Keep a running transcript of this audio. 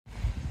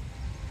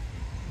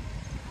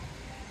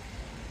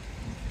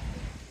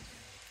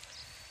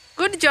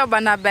Good job,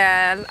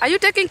 Annabelle. Are you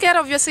taking care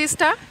of your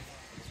sister?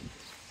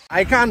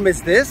 I can't miss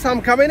this. I'm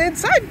coming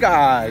inside,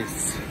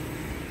 guys.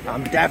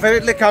 I'm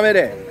definitely coming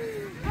in.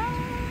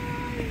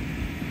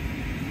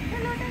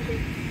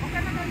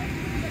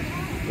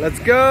 Let's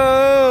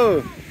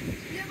go.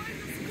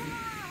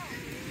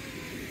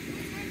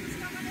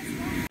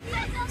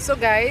 So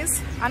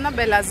guys,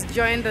 Annabelle has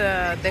joined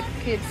the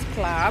kids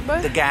club.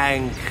 The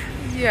gang.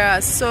 Yeah,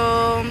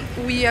 so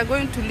we are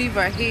going to leave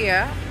her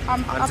here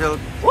Until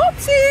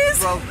whoopsies!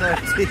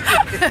 12:30.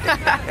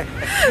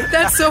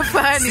 That's so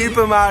funny.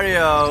 Super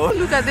Mario.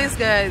 Look at this,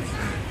 guys.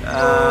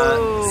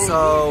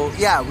 So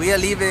yeah, we are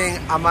leaving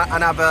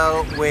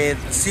Annabelle with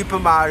Super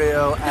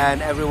Mario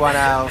and everyone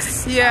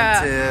else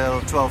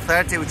until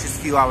 12:30, which is a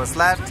few hours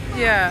left.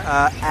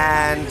 Yeah.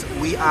 And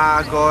we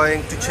are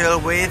going to chill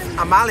with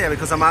Amalia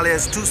because Amalia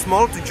is too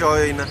small to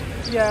join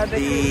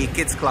the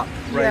kids club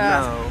right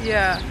now.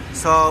 Yeah.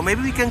 So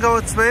maybe we can go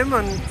and swim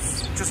and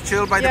just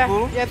chill by the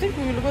pool. Yeah, I think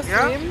we will go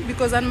swim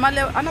because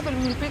Annabelle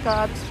will pick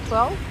at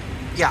 12.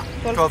 Yeah,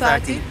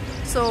 12:30.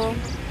 So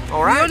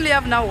all right. We only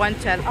have now one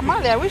child.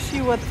 Amalia, I wish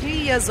you were 3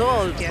 years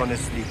old. I'm gonna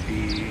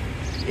sleepy.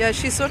 Yeah,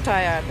 she's so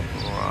tired.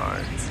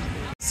 Alright.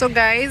 So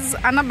guys,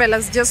 Annabelle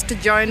has just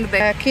joined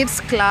the kids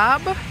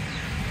club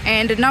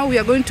and now we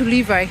are going to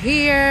leave her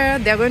here.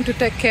 They are going to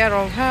take care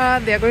of her.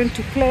 They are going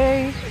to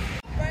play.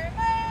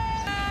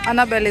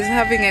 Annabelle is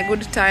having a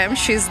good time.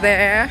 She's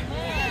there.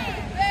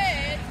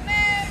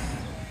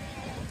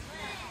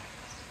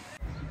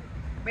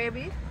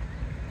 Baby,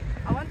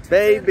 I want to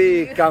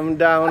baby, calm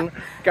down,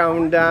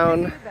 calm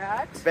down.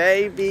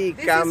 Baby,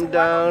 calm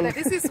down.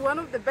 This is one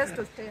of the best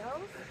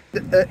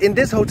hotels. In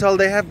this hotel,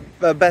 they have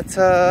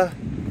better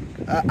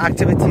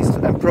activities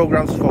and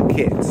programs for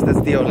kids.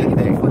 That's the only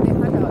thing. For the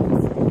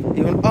adults.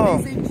 Even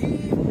There's a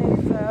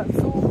gym, there's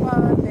Zumba,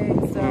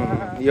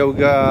 there's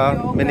yoga,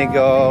 mini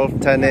golf,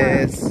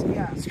 tennis.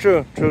 Yeah. It's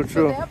true, true, So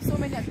true. they have so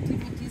many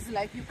activities,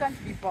 like you can't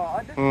be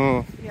bored.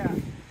 Yeah.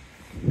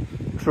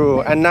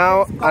 True. And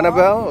now,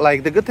 Annabelle,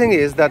 like the good thing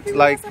is that we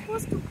like.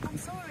 I'm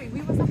sorry,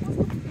 we were supposed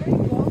to play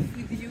golf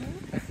with you.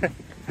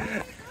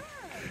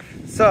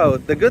 So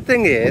the good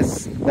thing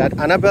is that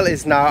Annabelle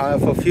is now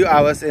for a few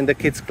hours in the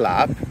kids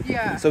club.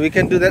 Yeah. So we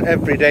can do that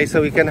every day.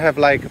 So we can have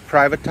like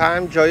private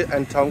time, Joy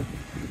and Tom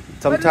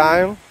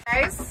time.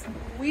 Guys,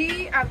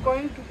 we are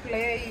going to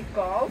play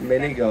golf.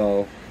 Mini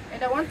golf.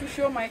 And I want to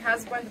show my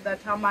husband that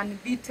I'm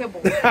unbeatable.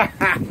 The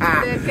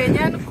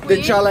Kenyan queen.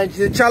 The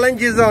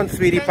challenge is on,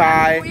 sweetie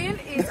pie. The queen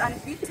is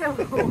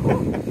unbeatable.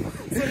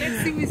 So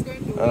let's see who is going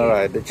to win. All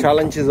right, the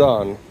challenge is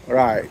on.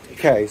 Right.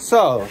 Okay.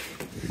 So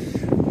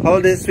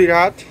hold this,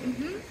 sweetheart.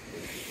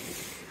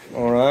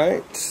 All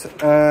right,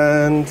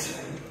 and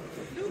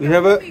we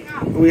have a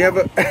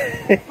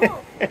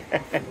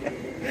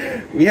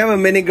we have a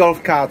mini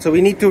golf cart, so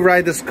we need to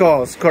write the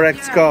scores,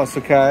 correct scores,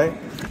 okay?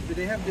 Do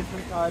they have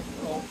different types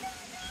of?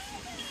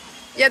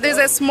 Yeah, there's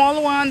a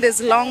small one,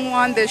 there's long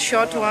one, there's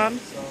short one.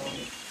 So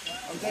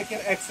I'm taking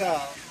XL.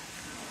 I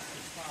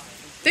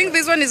think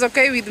this one is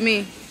okay with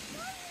me.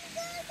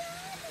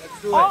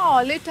 Let's do it.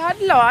 Oh,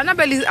 Litadlo.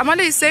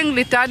 Amalia is saying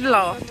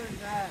Litadlo.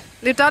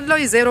 Litadlo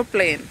is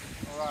aeroplane.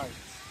 All right.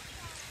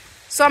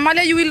 So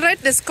Amalia, you will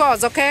rate the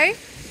scores, okay?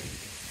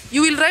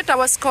 You will rate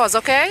our scores,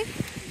 okay?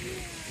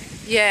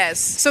 Yes.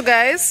 So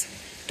guys,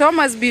 Tom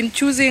has been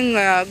choosing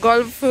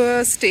golf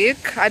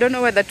stick. I don't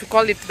know whether to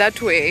call it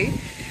that way.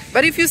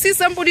 But if you see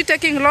somebody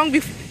taking long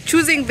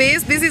choosing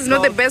this is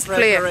not the best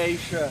player.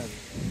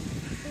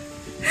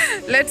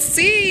 Let's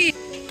see.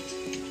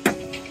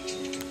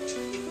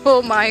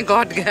 Oh my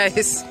God,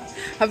 guys.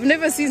 I've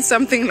never seen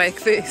something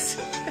like this.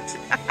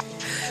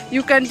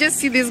 You can just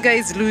see this guy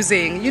is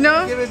losing, you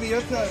know?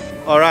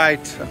 All right.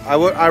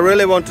 I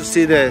really want to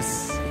see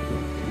this.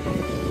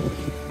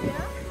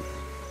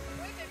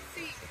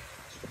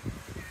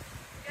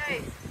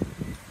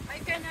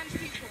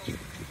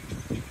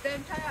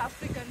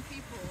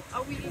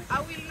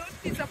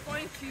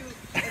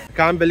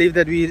 Can't believe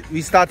that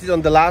we started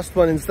on the last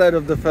one instead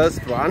of the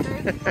first one. So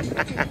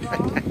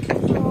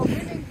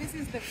meaning this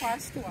is the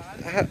first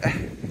one, and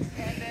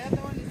the other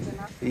one is the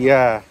last one.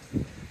 Yeah,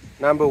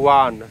 number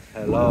one.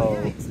 Hello.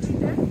 Oh, yeah, it's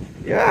written?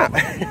 Yeah.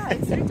 Yeah,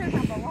 it's written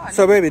number one.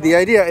 So baby, the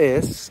idea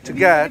is to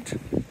get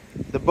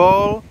the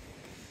ball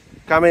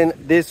coming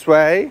this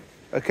way,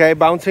 okay,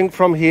 bouncing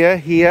from here,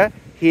 here,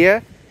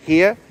 here,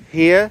 here,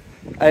 here,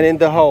 and in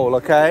the hole,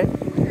 okay?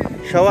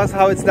 Show us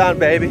how it's done,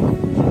 baby.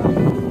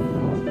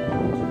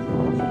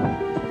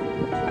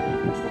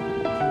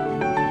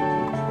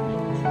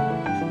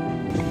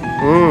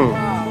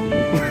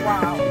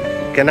 Wow.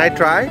 Can I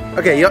try?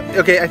 Okay,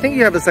 okay. I think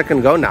you have a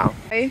second go now.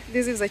 Hey,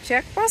 this is a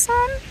Czech person.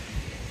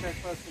 Czech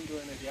person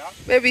doing it, yeah.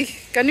 Baby,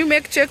 can you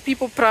make Czech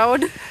people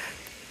proud?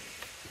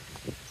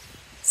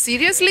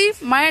 Seriously,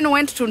 mine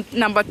went to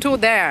number 2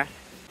 there.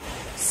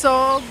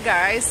 So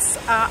guys,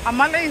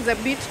 Amalia is a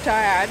bit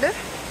tired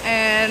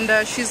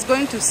and she's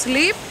going to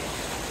sleep.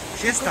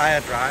 She's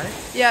tired, right?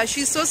 Yeah,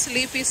 she's so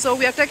sleepy, so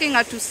we are taking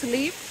her to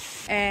sleep.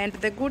 And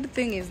the good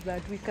thing is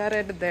that we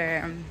carried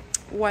the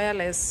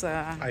wireless.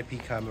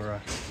 IP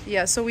camera.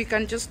 Yeah, so we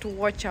can just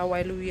watch her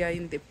while we are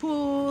in the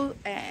pool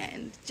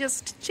and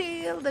just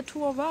chill, the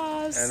two of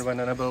us. And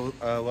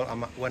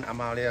when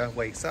Amalia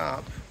wakes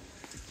up,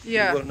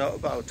 Yeah. we will know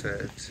about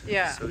it.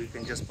 Yeah. So you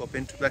can just pop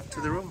back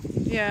to the room.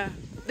 Yeah.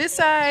 This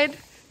side.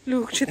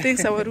 Look, she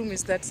thinks our room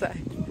is that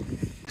side.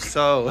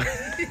 So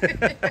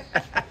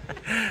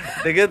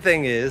the good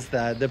thing is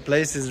that the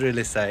place is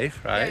really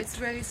safe, right? Yeah, it's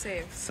very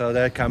safe. So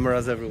there are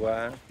cameras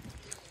everywhere.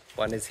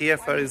 One is here,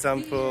 for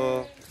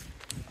example.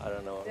 I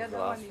don't know The the other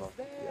last one one. is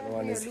there. The other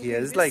one We are is looking here.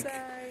 It's this like,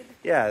 side.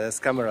 yeah, there's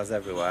cameras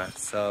everywhere.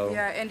 So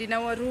Yeah, and in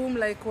our room,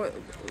 like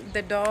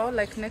the door,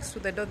 like next to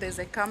the door, there's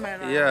a camera.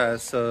 yeah,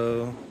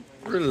 so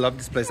really love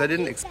this place. I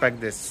didn't expect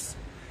this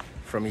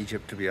from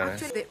Egypt, to be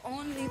honest. Actually, the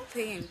only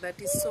thing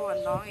that is so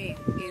annoying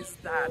is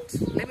that,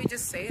 let me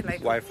just say,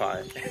 like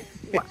Wi-Fi.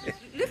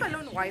 leave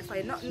alone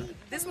Wi-Fi. No,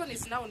 this one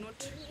is now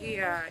not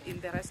here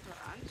in the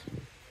restaurant,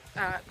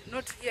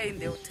 not here in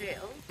the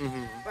hotel.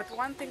 But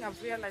one thing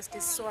I've realized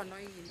is so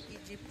annoying in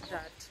Egypt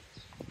that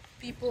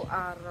people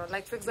are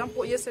like, for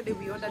example, yesterday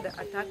we ordered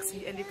a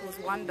taxi and it was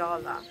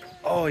 $1.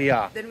 Oh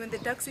yeah. Then when the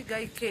taxi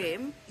guy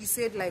came, he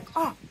said like,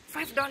 oh,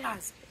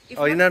 $5. If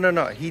Oh not-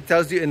 no. He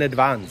tells you in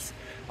advance.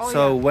 Oh,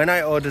 So yeah. when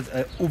I ordered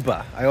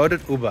Uber,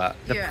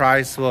 the Yeah.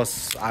 price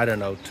was, I don't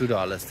know, $2,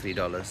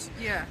 $3.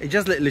 Yeah. It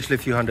just literally a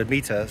few hundred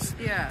meters.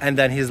 Yeah. And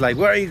then he's like,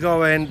 "Where are you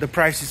going? The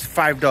price is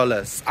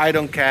 $5. I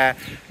don't care.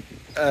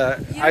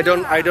 I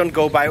don't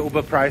go by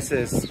Uber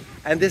prices."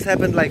 And this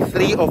happened like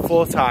 3 or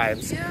 4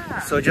 times. Yeah.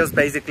 So just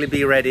basically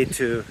be ready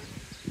to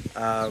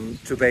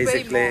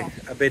basically more.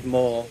 a bit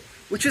more,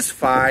 which is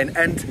fine.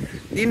 And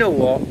you know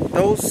what?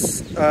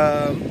 Those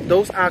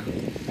are,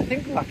 I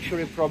think,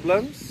 luxury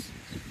problems.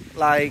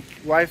 Like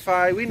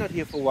Wi-Fi, we're not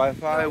here for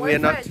Wi-Fi. No, we're Wi-Fi,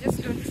 not. I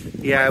just don't.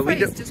 Yeah, Wi-Fi we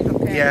don't. is just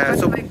okay. Yeah, But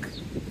so like,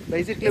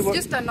 basically, it's what,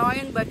 just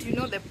annoying that you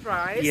know the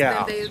price.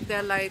 Yeah. Then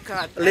they're like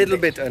a little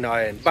bit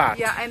annoying, but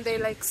Yeah, and they're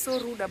like so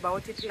rude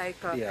about it. Like,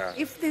 Yeah.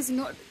 if there's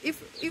not, if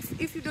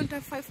you don't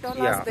have $5,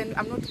 Yeah. then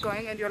I'm not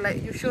going. And you're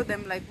like, you show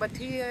them like, but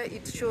here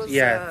it shows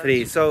yeah,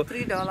 3. So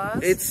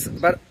 $3. it's,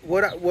 but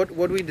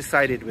what we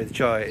decided with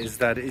Joy is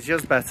that it's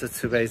just better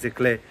to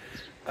basically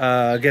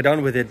get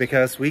on with it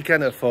because we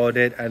can afford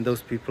it and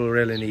those people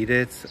really need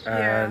it,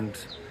 Yeah. and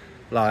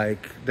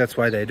like that's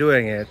why they're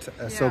doing it.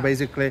 So Yeah.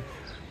 basically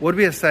what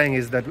we are saying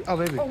is that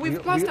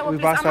We've passed our we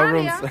place. passed our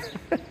Amalia.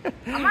 rooms.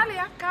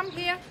 Amalia, come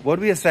here. What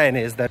we are saying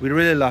is that we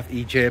really love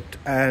Egypt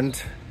and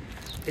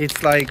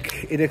it's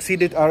like it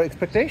exceeded our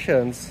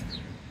expectations.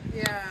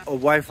 Yeah. Or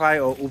Wi-Fi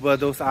or Uber,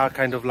 those are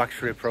kind of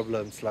luxury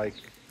problems. Like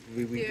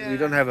we Yeah.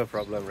 don't have a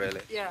problem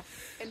really. Yeah,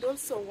 and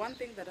also one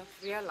thing that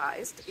I've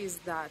realized is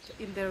that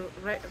in the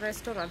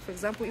restaurant, for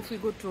example, if we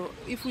go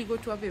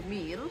to have a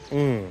meal,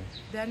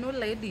 there are no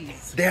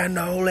ladies. There are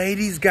no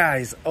ladies,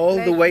 guys. All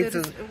Like, the there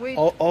waiters, is-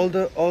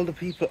 all the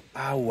people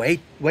are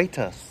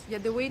waiters. Yeah,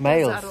 the waiters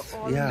Males, are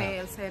all yeah.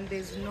 males, and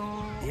there's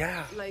no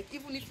Yeah. like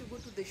even if you go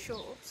to the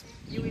shops,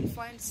 you will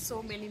find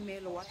so many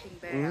male working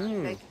there.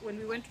 Like when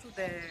we went to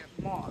the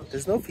mall.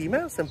 There's no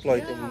females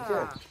employed in Yeah.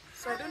 Egypt.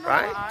 So I don't know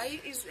Right? why.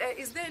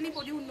 Is there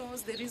anybody who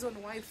knows the reason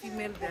why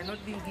female they are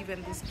not being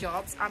given these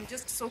jobs? I'm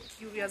just so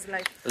curious.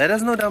 Like, Let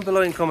us know down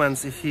below in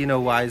comments if you know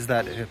why is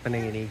that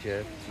happening in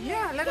Egypt.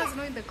 yeah, let us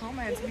know in the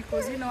comments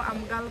because you know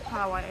I'm girl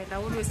power and I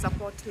always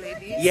support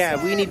ladies. Yeah,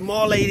 we need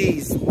more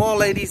ladies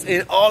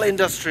in all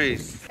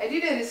industries. I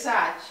did a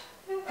research.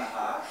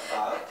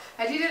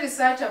 I did a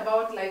research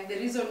about like the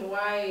reason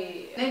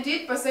why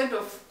 98%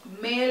 of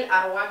male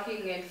are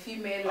working and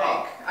female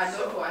like are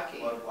not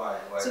working. Why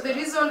So the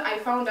reason I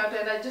found out,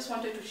 and I just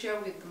wanted to share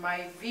with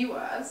my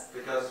viewers.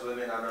 Because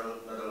women are not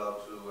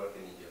allowed to work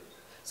in Egypt.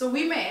 So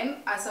women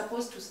are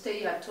supposed to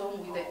stay at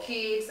home with the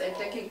kids and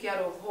taking care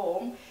of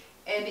home.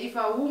 And if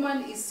a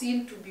woman is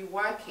seen to be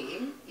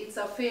working, it's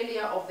a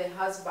failure of the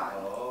husband.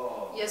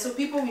 Oh. Yeah, so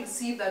people will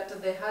see that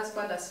the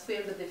husband has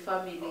failed the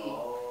family.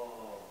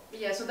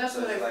 Yeah, so that's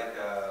So what it's I... like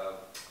a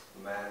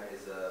man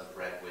is a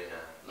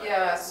breadwinner. Like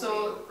Yeah, a so-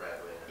 woman is a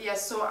breadwinner. Yeah,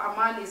 so a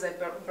man is a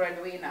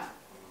breadwinner.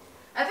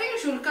 I think you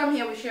should come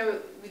here, we share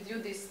with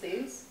you these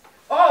things.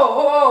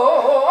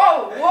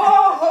 Whoa!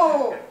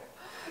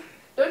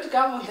 Don't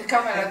come on the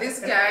camera, this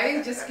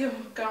guy just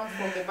come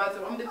from the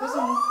bathroom. I'm the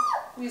person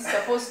who is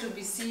supposed to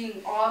be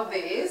seeing all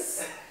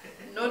this,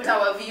 not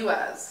our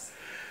viewers.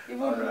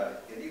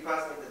 Alright, can you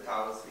pass me the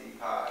towel,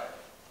 sweetheart?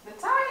 The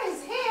towel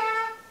is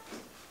here.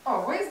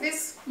 Oh, what is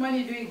this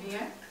money doing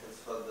here? It's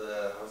for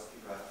the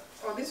housekeeper.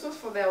 Oh, this was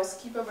for the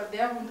housekeeper, but they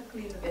haven't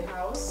cleaned the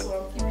house, so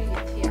I'm keeping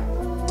it here.